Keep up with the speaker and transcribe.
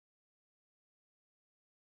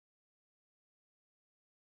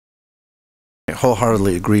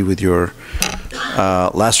wholeheartedly agree with your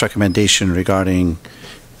last recommendation regarding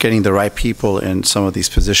getting the right people in some of these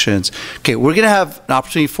positions. Okay, we're going to have an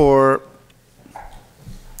opportunity for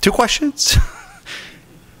 2 questions.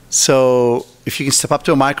 So if you can step up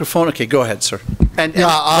to a microphone. Okay, go ahead, sir. And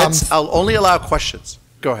I'll only allow questions.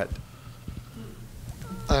 Go ahead.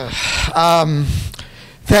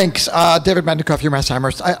 Thanks. David Mendikoff, UMass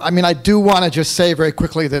Amherst. I mean, I do want to just say very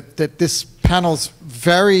quickly that this panel's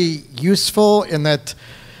very useful in that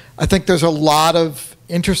I think there's a lot of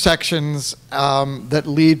intersections that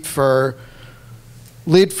lead for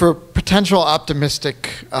potential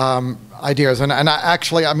optimistic ideas. And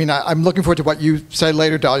I'm looking forward to what you say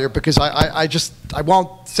later, Dahlia, because I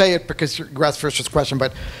won't say it because you asked first this question,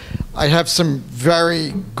 but I have some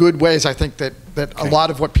very good ways I think that a lot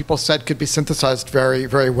of what people said could be synthesized very,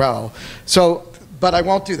 very well. So, but I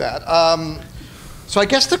won't do that. So I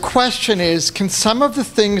guess the question is, can some of the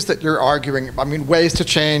things that you're arguing, I mean, ways to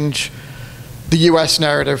change the U.S.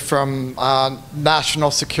 narrative from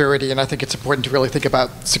national security, and I think it's important to really think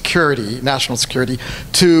about security, national security,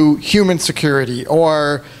 to human security,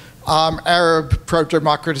 or Arab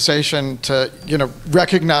pro-democratization to,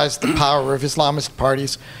 recognize the power of Islamist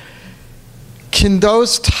parties. Can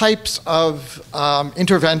those types of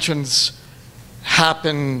interventions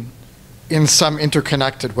happen in some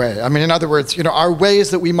interconnected way? I mean, in other words, are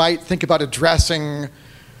ways that we might think about addressing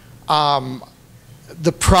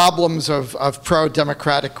the problems of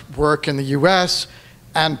pro-democratic work in the U.S.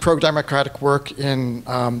 and pro-democratic work in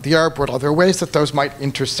the Arab world, are there ways that those might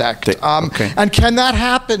intersect? And can that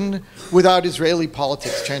happen without Israeli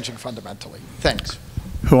politics changing fundamentally? Thanks.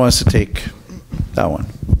 Who wants to take that one?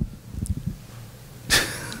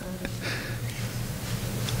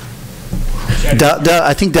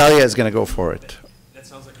 I think Dahlia is going to go for it. That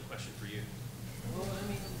sounds like a question for you. Well, I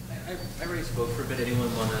mean, I already spoke for a bit.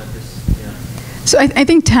 Anyone want to just, So I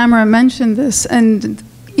think Tamara mentioned this, and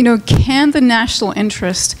can the national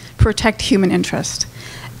interest protect human interest?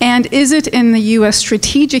 And is it in the U.S.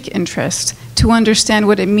 strategic interest to understand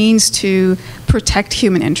what it means to protect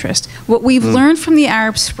human interest? What we've learned from the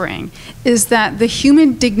Arab Spring is that the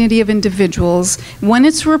human dignity of individuals, when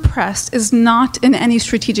it's repressed, is not in any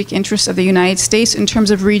strategic interest of the United States in terms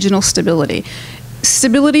of regional stability.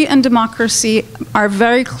 Stability and democracy are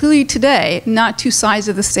very clearly today not 2 sides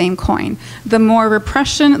of the same coin. The more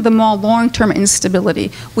repression, the more long-term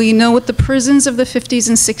instability. We know what the prisons of the 50s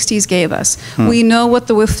and 60s gave us. We know what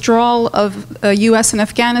the withdrawal of US and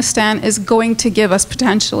Afghanistan is going to give us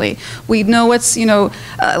potentially. We know what's,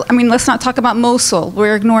 let's not talk about Mosul.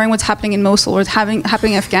 We're ignoring what's happening in Mosul or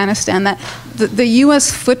happening in Afghanistan. That the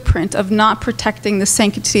US footprint of not protecting the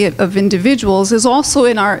sanctity of individuals is also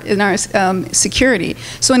in our security.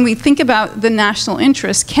 So when we think about the national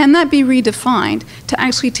interest, can that be redefined to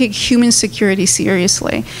actually take human security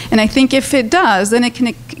seriously? And I think if it does, then it can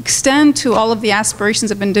extend to all of the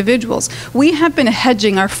aspirations of individuals. We have been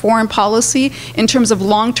hedging our foreign policy in terms of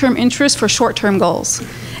long-term interests for short-term goals.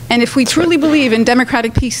 And if we truly believe in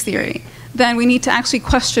democratic peace theory, then we need to actually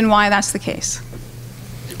question why that's the case.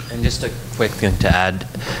 And just a quick thing to add.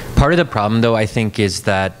 Part of the problem, though, I think, is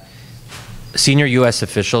that senior U.S.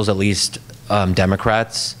 officials, at least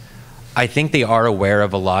Democrats, I think they are aware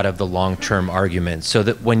of a lot of the long-term arguments. So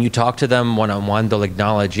that when you talk to them one-on-one, they'll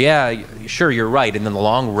acknowledge, yeah, sure, you're right. And in the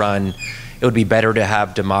long run, it would be better to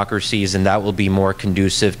have democracies, and that will be more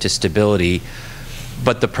conducive to stability.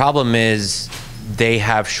 But the problem is they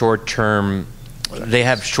have short-term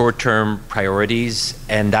priorities,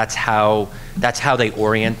 and that's how they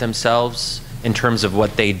orient themselves in terms of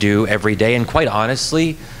what they do every day. And quite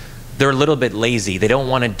honestly, they're a little bit lazy. They don't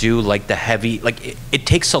want to do like the heavy, it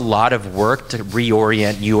takes a lot of work to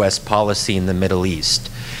reorient US policy in the Middle East.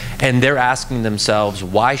 And they're asking themselves,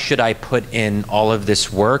 why should I put in all of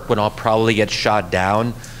this work when I'll probably get shot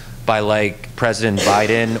down by like President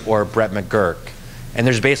Biden or Brett McGurk? And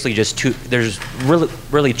there's basically just there's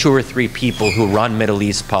really 2 or 3 people who run Middle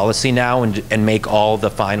East policy now and make all the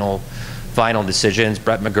final decisions: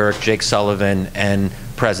 Brett McGurk, Jake Sullivan, and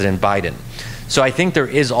President Biden. So I think there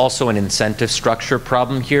is also an incentive structure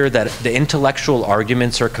problem here, that the intellectual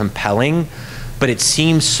arguments are compelling, but it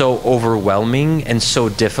seems so overwhelming and so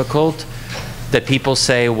difficult that people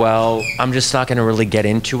say, well, I'm just not going to really get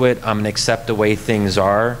into it. I'm going to accept the way things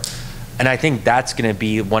are. And I think that's going to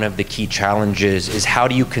be one of the key challenges, is how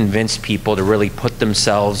do you convince people to really put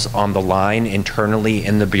themselves on the line internally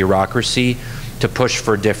in the bureaucracy to push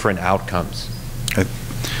for different outcomes?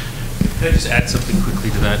 Can I just add something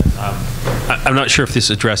quickly to that? I'm not sure if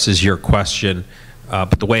this addresses your question,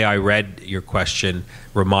 but the way I read your question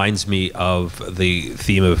reminds me of the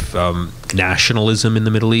theme of nationalism in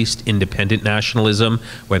the Middle East, independent nationalism,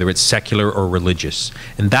 whether it's secular or religious.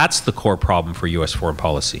 And that's the core problem for U.S. foreign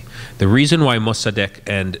policy. The reason why Mossadegh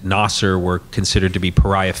and Nasser were considered to be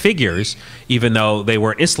pariah figures, even though they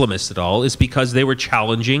weren't Islamists at all, is because they were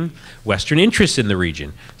challenging Western interests in the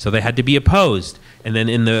region. So they had to be opposed. And then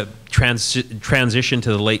in the transition to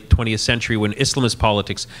the late 20th century, when Islamist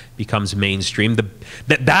politics becomes mainstream,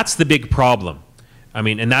 that's the big problem. I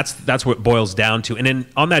mean, and that's what it boils down to. And then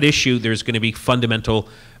on that issue, there's going to be fundamental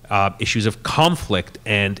issues of conflict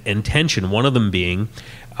and tension, one of them being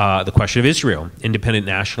the question of Israel. Independent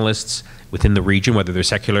nationalists within the region, whether they're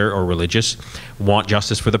secular or religious, want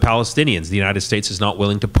justice for the Palestinians. The United States is not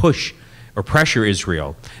willing to push or pressure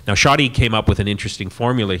Israel. Now, Shadi came up with an interesting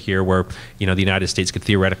formula here where, you know, the United States could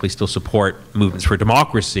theoretically still support movements for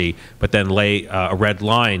democracy, but then lay a red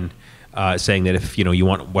line saying that if, you know, you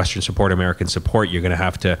want Western support, American support, you're going to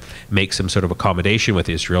have to make some sort of accommodation with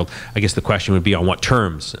Israel. I guess the question would be on what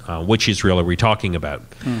terms? Which Israel are we talking about?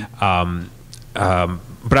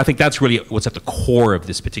 But I think that's really what's at the core of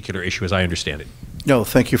this particular issue, as I understand it. No,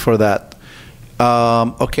 thank you for that.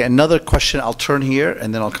 Okay, another question. I'll turn here,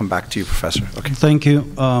 and then I'll come back to you, Professor. Okay. Thank you.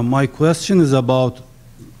 My question is about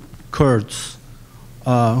Kurds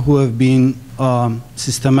who have been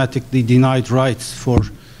systematically denied rights for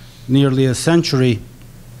nearly a century,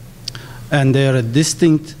 and they are a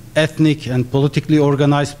distinct ethnic and politically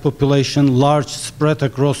organized population, large spread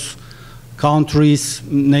across countries,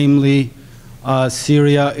 namely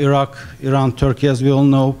Syria, Iraq, Iran, Turkey, as we all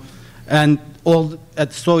know, and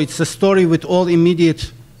so it's a story with all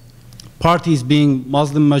immediate parties being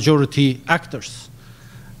Muslim majority actors.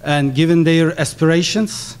 And given their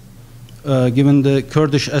aspirations, given the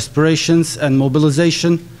Kurdish aspirations and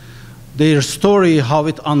mobilization, their story, how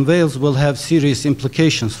it unveils, will have serious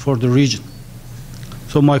implications for the region.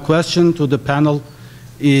 So my question to the panel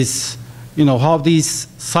is, you know, how these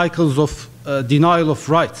cycles of denial of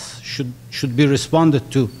rights should be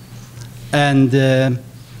responded to,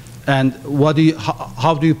 and what do you,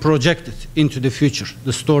 how do you project it into the future,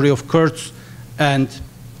 the story of Kurds, and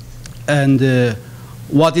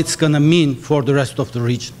what it's going to mean for the rest of the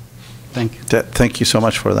region? Thank you. Thank you so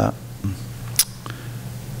much for that.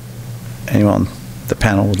 Anyone, the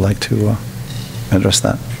panel would like to address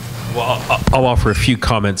that? Well, I'll offer a few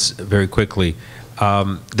comments very quickly.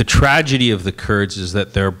 The tragedy of the Kurds is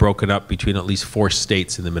that they're broken up between at least 4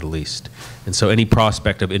 states in the Middle East. And so any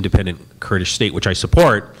prospect of independent Kurdish state, which I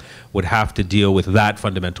support, would have to deal with that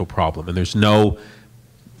fundamental problem. And there's no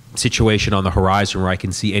situation on the horizon where I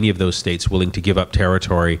can see any of those states willing to give up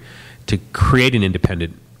territory to create an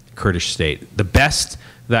independent Kurdish state. The best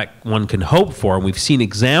that one can hope for, and we've seen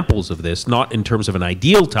examples of this, not in terms of an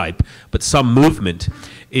ideal type, but some movement,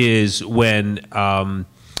 is when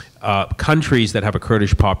countries that have a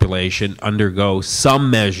Kurdish population undergo some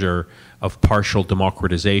measure of partial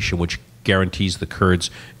democratization, which guarantees the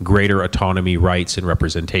Kurds greater autonomy, rights, and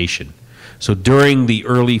representation. So during the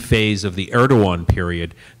early phase of the Erdogan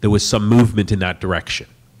period, there was some movement in that direction.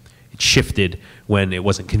 It shifted when it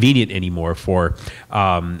wasn't convenient anymore for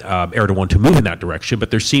Erdogan to move in that direction,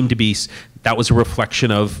 but there seemed to be, that was a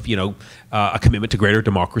reflection of, you know, a commitment to greater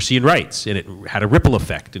democracy and rights, and it had a ripple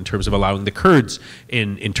effect in terms of allowing the Kurds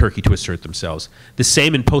in Turkey to assert themselves. The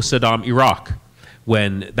same in post-Saddam Iraq,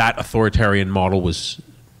 when that authoritarian model was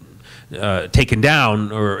taken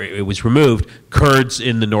down, or it was removed, Kurds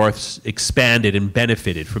in the north expanded and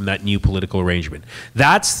benefited from that new political arrangement.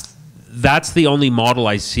 That's the only model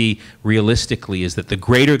I see realistically, is that the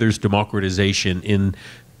greater there's democratization in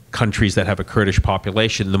countries that have a Kurdish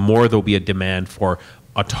population, the more there'll be a demand for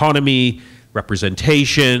autonomy,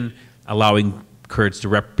 representation, allowing Kurds to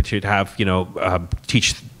have, you know,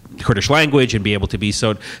 teach Kurdish language and be able to be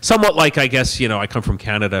so, somewhat like, I guess, you know, I come from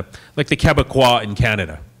Canada, like the Quebecois in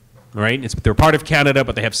Canada. Right? They're part of Canada,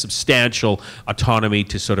 but they have substantial autonomy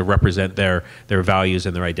to sort of represent their values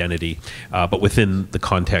and their identity, but within the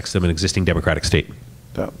context of an existing democratic state.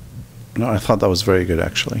 No, I thought that was very good,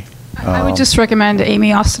 actually. I would just recommend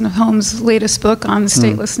Amy Austin Holmes' latest book on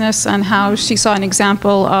statelessness and how she saw an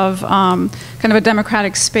example of kind of a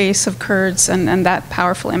democratic space of Kurds and that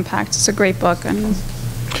powerful impact. It's a great book. And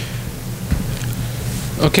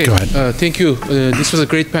okay, thank you. This was a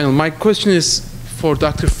great panel. My question is for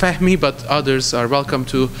Dr. Fahmy, but others are welcome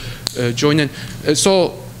to join in.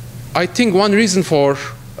 So I think one reason for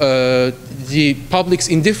the public's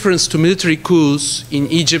indifference to military coups in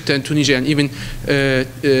Egypt and Tunisia, and even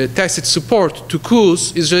tacit support to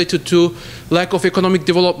coups, is related to lack of economic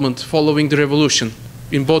development following the revolution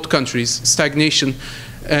in both countries, stagnation.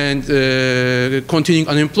 and continuing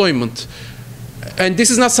unemployment. And this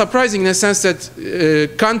is not surprising in the sense that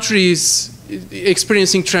countries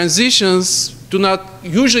experiencing transitions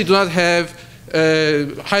usually do not have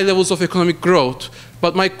high levels of economic growth.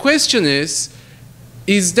 But my question is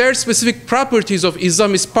there specific properties of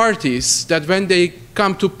Islamist parties that when they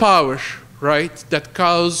come to power, right, that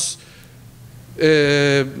cause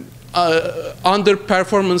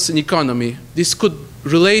underperformance in economy? This could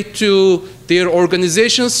relate to their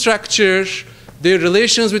organization structure, their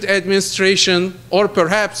relations with administration, or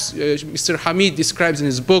perhaps Mr. Hamid describes in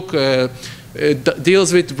his book,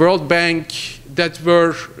 deals with World Bank that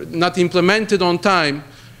were not implemented on time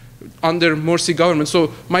under Morsi government.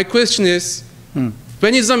 So my question is,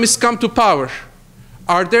 when Islamists come to power,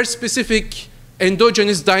 are there specific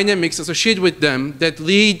endogenous dynamics associated with them that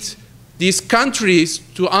lead these countries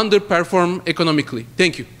to underperform economically?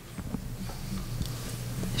 Thank you.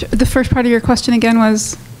 The first part of your question again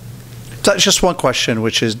was? So just one question,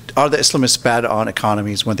 which is, are the Islamists bad on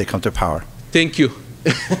economies when they come to power? Thank you.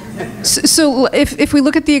 So if we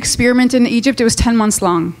look at the experiment in Egypt, it was 10 months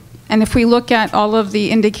long. And if we look at all of the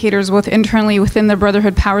indicators, both internally within the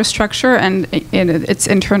Brotherhood power structure and its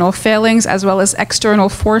internal failings, as well as external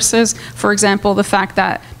forces, for example, the fact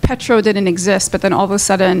that petro didn't exist, but then all of a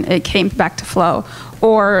sudden it came back to flow,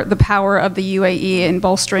 or the power of the UAE in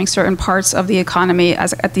bolstering certain parts of the economy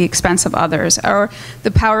at the expense of others, or the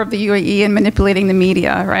power of the UAE in manipulating the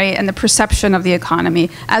media, right, and the perception of the economy,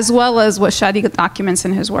 as well as what Shadi documents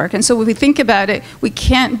in his work. And so when we think about it, we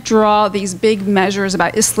can't draw these big measures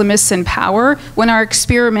about Islamists in power when our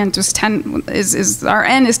experiment is our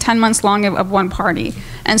N is 10 months long of one party.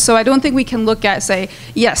 And so I don't think we can look at, say,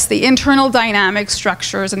 yes, the internal dynamic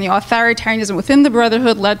structures and the authoritarianism within the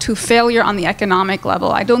Brotherhood led to failure on the economic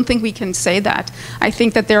level. I don't think we can say that. I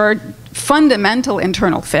think that there are fundamental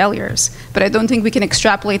internal failures, but I don't think we can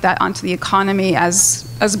extrapolate that onto the economy as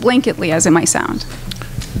blanketly as it might sound.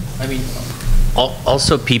 I mean,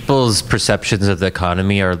 also people's perceptions of the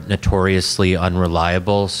economy are notoriously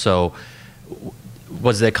unreliable. So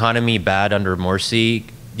was the economy bad under Morsi?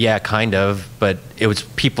 Yeah, kind of, but it was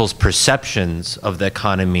people's perceptions of the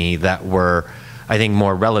economy that were, I think,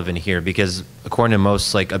 more relevant here, because according to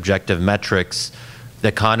most objective metrics, the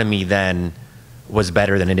economy then was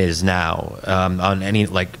better than it is now. On any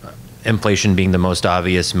inflation being the most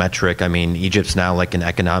obvious metric, I mean, Egypt's now an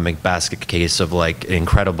economic basket case of an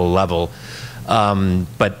incredible level. So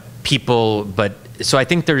I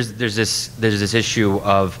think there's this issue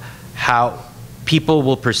of how people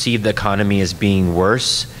will perceive the economy as being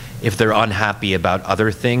worse if they're unhappy about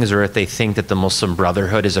other things, or if they think that the Muslim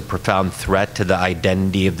Brotherhood is a profound threat to the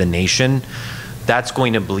identity of the nation. That's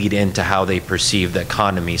going to bleed into how they perceive the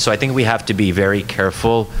economy. So I think we have to be very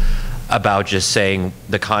careful about just saying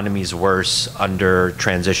the economy is worse under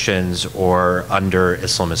transitions or under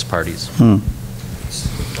Islamist parties.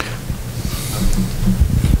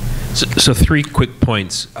 So three quick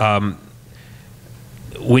points.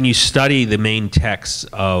 When you study the main texts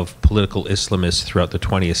of political Islamists throughout the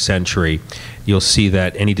 20th century, you'll see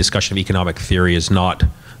that any discussion of economic theory is not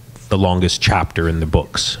the longest chapter in the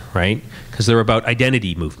books, right? Because they're about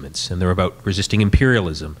identity movements, and they're about resisting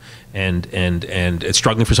imperialism and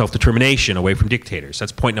struggling for self-determination away from dictators.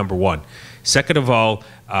 That's point number one. Second of all,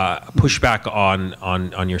 pushback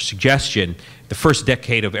on your suggestion. The first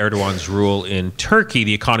decade of Erdogan's rule in Turkey,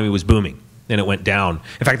 the economy was booming. Then it went down.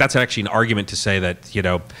 In fact, that's actually an argument to say that,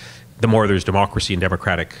 the more there's democracy and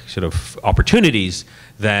democratic sort of opportunities,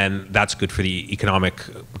 then that's good for the economic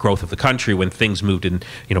growth of the country. When things moved in,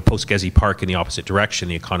 post-Gezi Park in the opposite direction,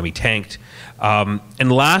 the economy tanked.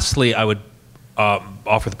 And lastly, I would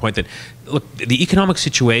offer the point that, look, the economic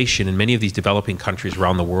situation in many of these developing countries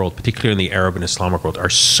around the world, particularly in the Arab and Islamic world, are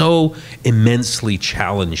so immensely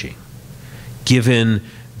challenging, given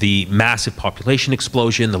the massive population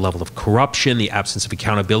explosion, the level of corruption, the absence of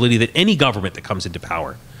accountability, that any government that comes into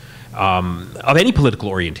power, of any political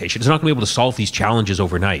orientation, is not going to be able to solve these challenges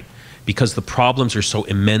overnight, because the problems are so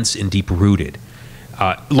immense and deep-rooted.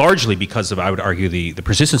 Largely because of, I would argue, the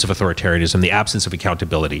persistence of authoritarianism, the absence of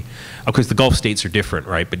accountability. Of course, the Gulf states are different,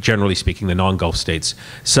 right? But generally speaking, the non-Gulf states.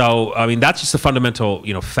 So, I mean, that's just the fundamental,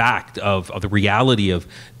 fact of the reality of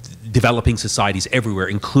developing societies everywhere,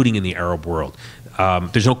 including in the Arab world.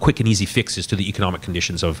 There's no quick and easy fixes to the economic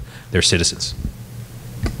conditions of their citizens.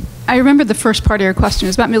 I remember the first part of your question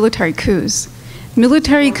was about military coups.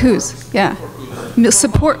 Military coups, yeah.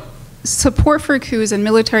 Support for coups and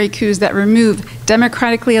military coups that remove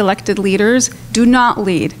democratically elected leaders do not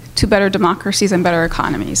lead to better democracies and better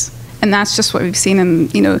economies. And that's just what we've seen in,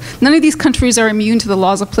 none of these countries are immune to the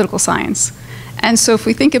laws of political science. And so if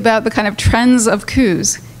we think about the kind of trends of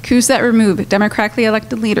coups that remove democratically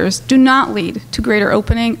elected leaders do not lead to greater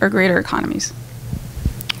opening or greater economies.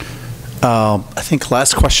 I think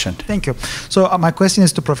last question. Thank you. So my question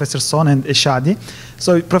is to Professor Son and Shadi.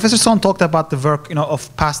 So Professor Son talked about the work,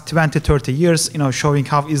 of past 20, 30 years, showing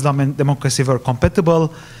how Islam and democracy were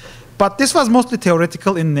compatible. But this was mostly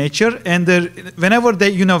theoretical in nature, and whenever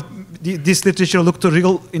they, this literature looked to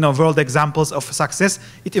real, world examples of success,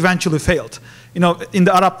 it eventually failed. In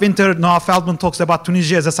the Arab Winter, Noah Feldman talks about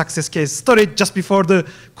Tunisia as a success case story just before the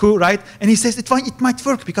coup, right? And he says it might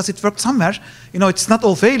work because it worked somewhere. It's not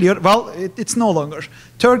all failure. Well, it's no longer.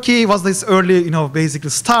 Turkey was this early, basically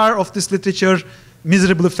star of this literature,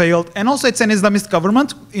 miserably failed. And also it's an Islamist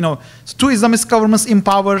government. Two Islamist governments in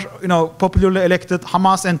power, popularly elected,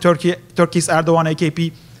 Hamas and Turkey's Erdogan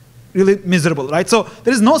AKP, really miserable, right? So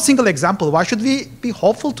there is no single example. Why should we be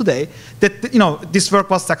hopeful today that this work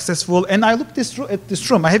was successful? And I looked at this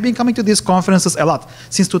room. I have been coming to these conferences a lot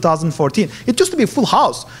since 2014. It used to be a full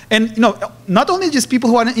house, and not only just people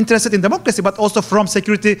who are interested in democracy, but also from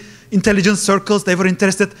security intelligence circles. They were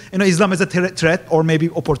interested in Islam as a threat or maybe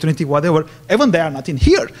opportunity, whatever. Even they are not in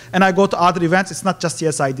here. And I go to other events. It's not just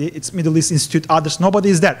CSID. It's Middle East Institute. Others.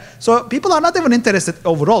 Nobody is there. So people are not even interested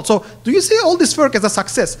overall. So do you see all this work as a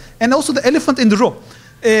success? And also the elephant in the room.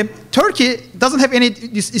 Turkey doesn't have any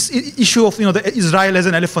this issue of Israel as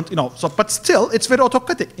an elephant, but still it's very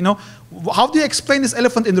autocratic. How do you explain this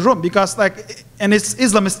elephant in the room? Because and it's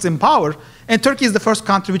Islamists in power, and Turkey is the first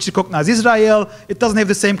country which recognizes Israel. It doesn't have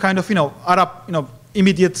the same kind of Arab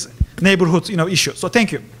immediate neighborhood issue. So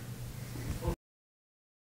thank you.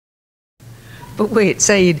 But wait,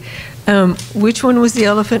 Saeed, which one was the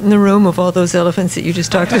elephant in the room of all those elephants that you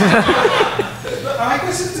just talked about? My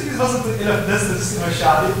question to you wasn't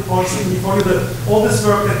Shadi, for all this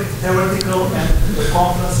work, the theoretical and the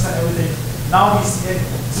conference and everything. Now we see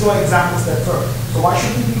zero examples that work. So why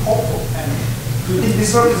should we be hopeful? And do you think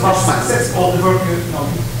this work is about success? All the work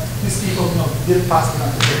these people did past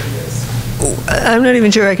 30 years. I'm not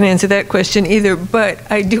even sure I can answer that question either, but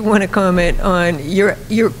I do want to comment on,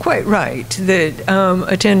 you're quite right that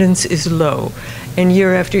attendance is low. And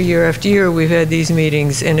year after year after year, we've had these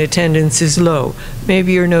meetings and attendance is low.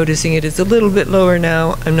 Maybe you're noticing it's a little bit lower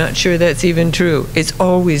now. I'm not sure that's even true. It's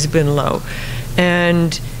always been low.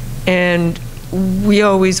 And we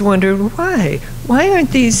always wondered why. Why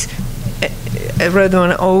aren't these,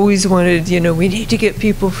 Erdogan always wanted, we need to get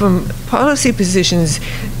people from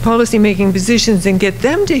policy-making positions and get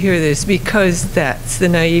them to hear this, because that's the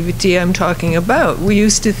naivety I'm talking about. We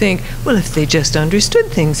used to think, well, if they just understood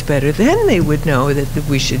things better, then they would know that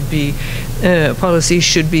we should be, policy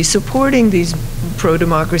should be supporting these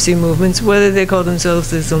pro-democracy movements, whether they call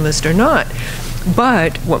themselves Islamist or not.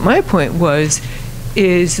 But what my point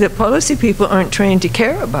is that policy people aren't trained to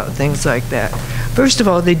care about things like that. First of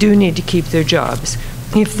all, they do need to keep their jobs.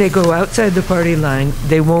 If they go outside the party line,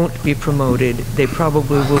 they won't be promoted. They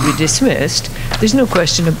probably will be dismissed. There's no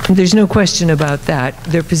question about that.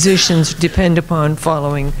 Their positions depend upon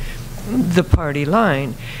following the party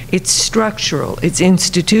line. It's structural. It's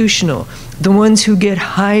institutional. The ones who get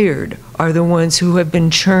hired are the ones who have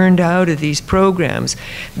been churned out of these programs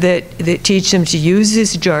that teach them to use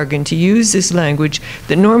this jargon, to use this language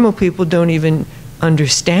that normal people don't even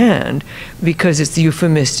understand because it's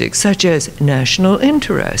euphemistic, such as national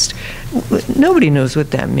interest. Nobody knows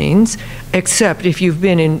what that means, except if you've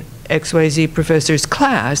been in XYZ professor's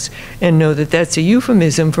class and know that that's a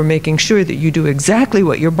euphemism for making sure that you do exactly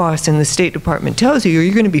what your boss in the State Department tells you, or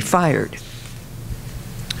you're going to be fired.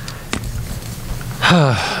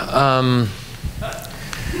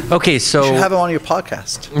 Okay, so... You should have him on your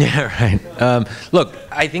podcast. Yeah, right. Look,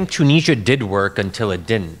 I think Tunisia did work until it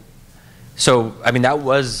didn't. So, I mean, that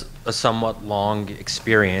was a somewhat long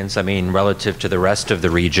experience, relative to the rest of the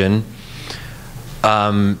region.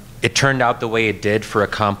 It turned out the way it did for a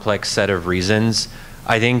complex set of reasons.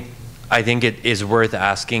 I think it is worth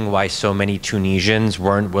asking why so many Tunisians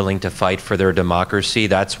weren't willing to fight for their democracy.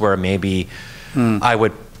 That's where maybe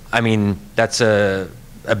that's a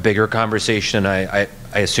bigger conversation. I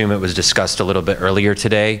assume it was discussed a little bit earlier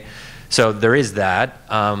today. So there is that.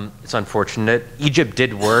 It's unfortunate. Egypt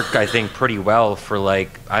did work, I think, pretty well for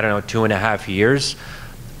 2.5 years.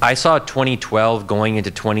 I saw 2012 going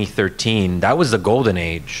into 2013. That was the golden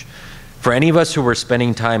age. For any of us who were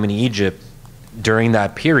spending time in Egypt during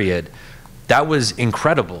that period, that was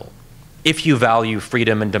incredible. If you value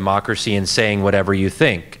freedom and democracy and saying whatever you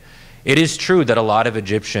think. It is true that a lot of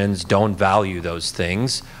Egyptians don't value those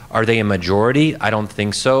things. Are they a majority? I don't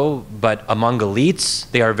think so. But among elites,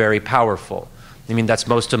 they are very powerful. That's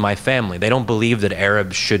most of my family. They don't believe that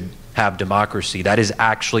Arabs should have democracy. That is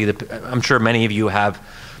actually I'm sure many of you have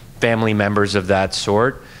family members of that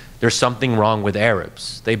sort. There's something wrong with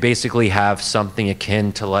Arabs. They basically have something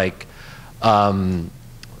akin to like the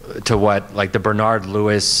Bernard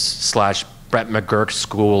Lewis / Brett McGurk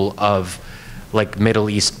school of like Middle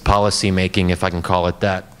East policy making, if I can call it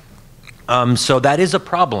that. So that is a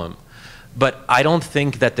problem. But I don't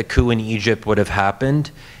think that the coup in Egypt would have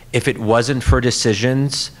happened if it wasn't for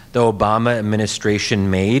decisions the Obama administration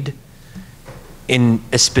made in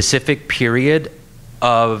a specific period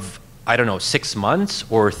of, I don't know, 6 months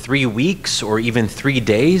or 3 weeks or even 3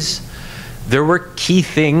 days. There were key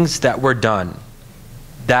things that were done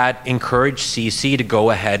that encouraged Sisi to go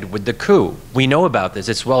ahead with the coup. We know about this,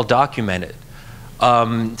 it's well documented.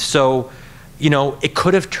 So, you know, it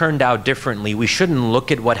could have turned out differently. We shouldn't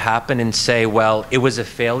look at what happened and say, well, it was a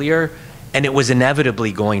failure and it was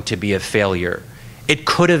inevitably going to be a failure. It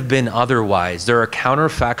could have been otherwise. There are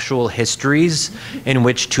counterfactual histories in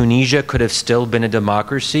which Tunisia could have still been a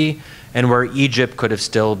democracy and where Egypt could have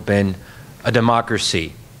still been a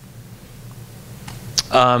democracy.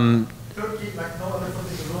 Turkey, like no other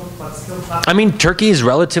political group, but still not. I mean, Turkey is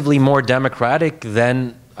relatively more democratic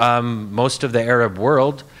than most of the Arab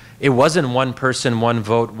world. It wasn't one person, one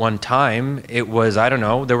vote, one time. It was, I don't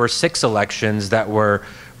know, there were 6 elections that were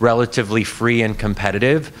relatively free and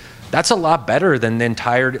competitive. That's a lot better than the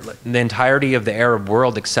entirety of the Arab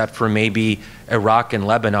world, except for maybe Iraq and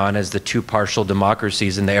Lebanon as the 2 partial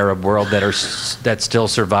democracies in the Arab world that still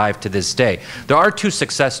survive to this day. There are 2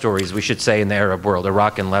 success stories, we should say, in the Arab world,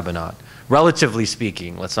 Iraq and Lebanon. Relatively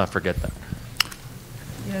speaking, let's not forget that.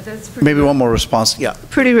 Yeah, that's pretty Maybe one more response. Yeah.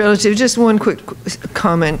 pretty relative. Just one quick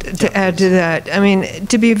comment to add to that. I mean,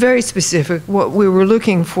 to be very specific, what we were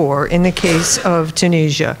looking for in the case of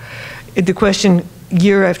Tunisia, the question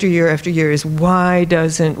year after year after year is why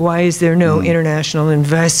is there no international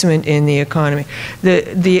investment in the economy?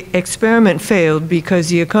 The experiment failed because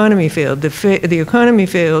the economy failed. The economy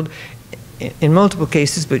failed in multiple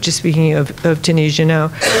cases, but just speaking of Tunisia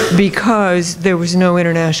now, because there was no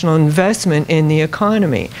international investment in the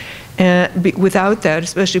economy. And without that,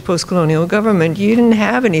 especially post-colonial government, you didn't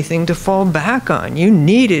have anything to fall back on. You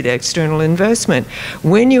needed external investment.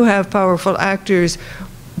 When you have powerful actors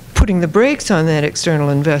putting the brakes on that external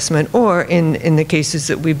investment, or in the cases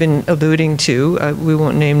that we've been alluding to, we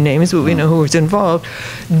won't name names, but we know who was involved,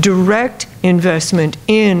 direct investment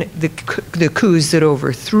in the coups that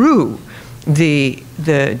overthrew the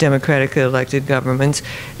democratically elected governments,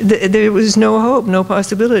 there was no hope, no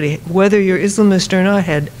possibility. Whether you're Islamist or not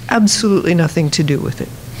had absolutely nothing to do with it.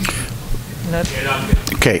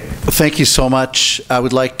 Okay, thank you so much. I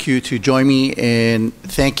would like you to join me in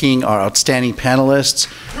thanking our outstanding panelists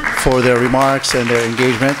for their remarks and their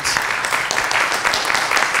engagement.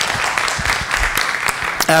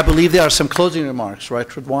 I believe there are some closing remarks, right,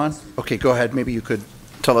 Ridwan? Okay, go ahead. Maybe you could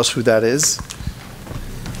tell us who that is.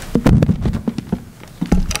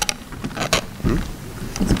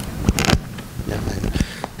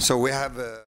 So we have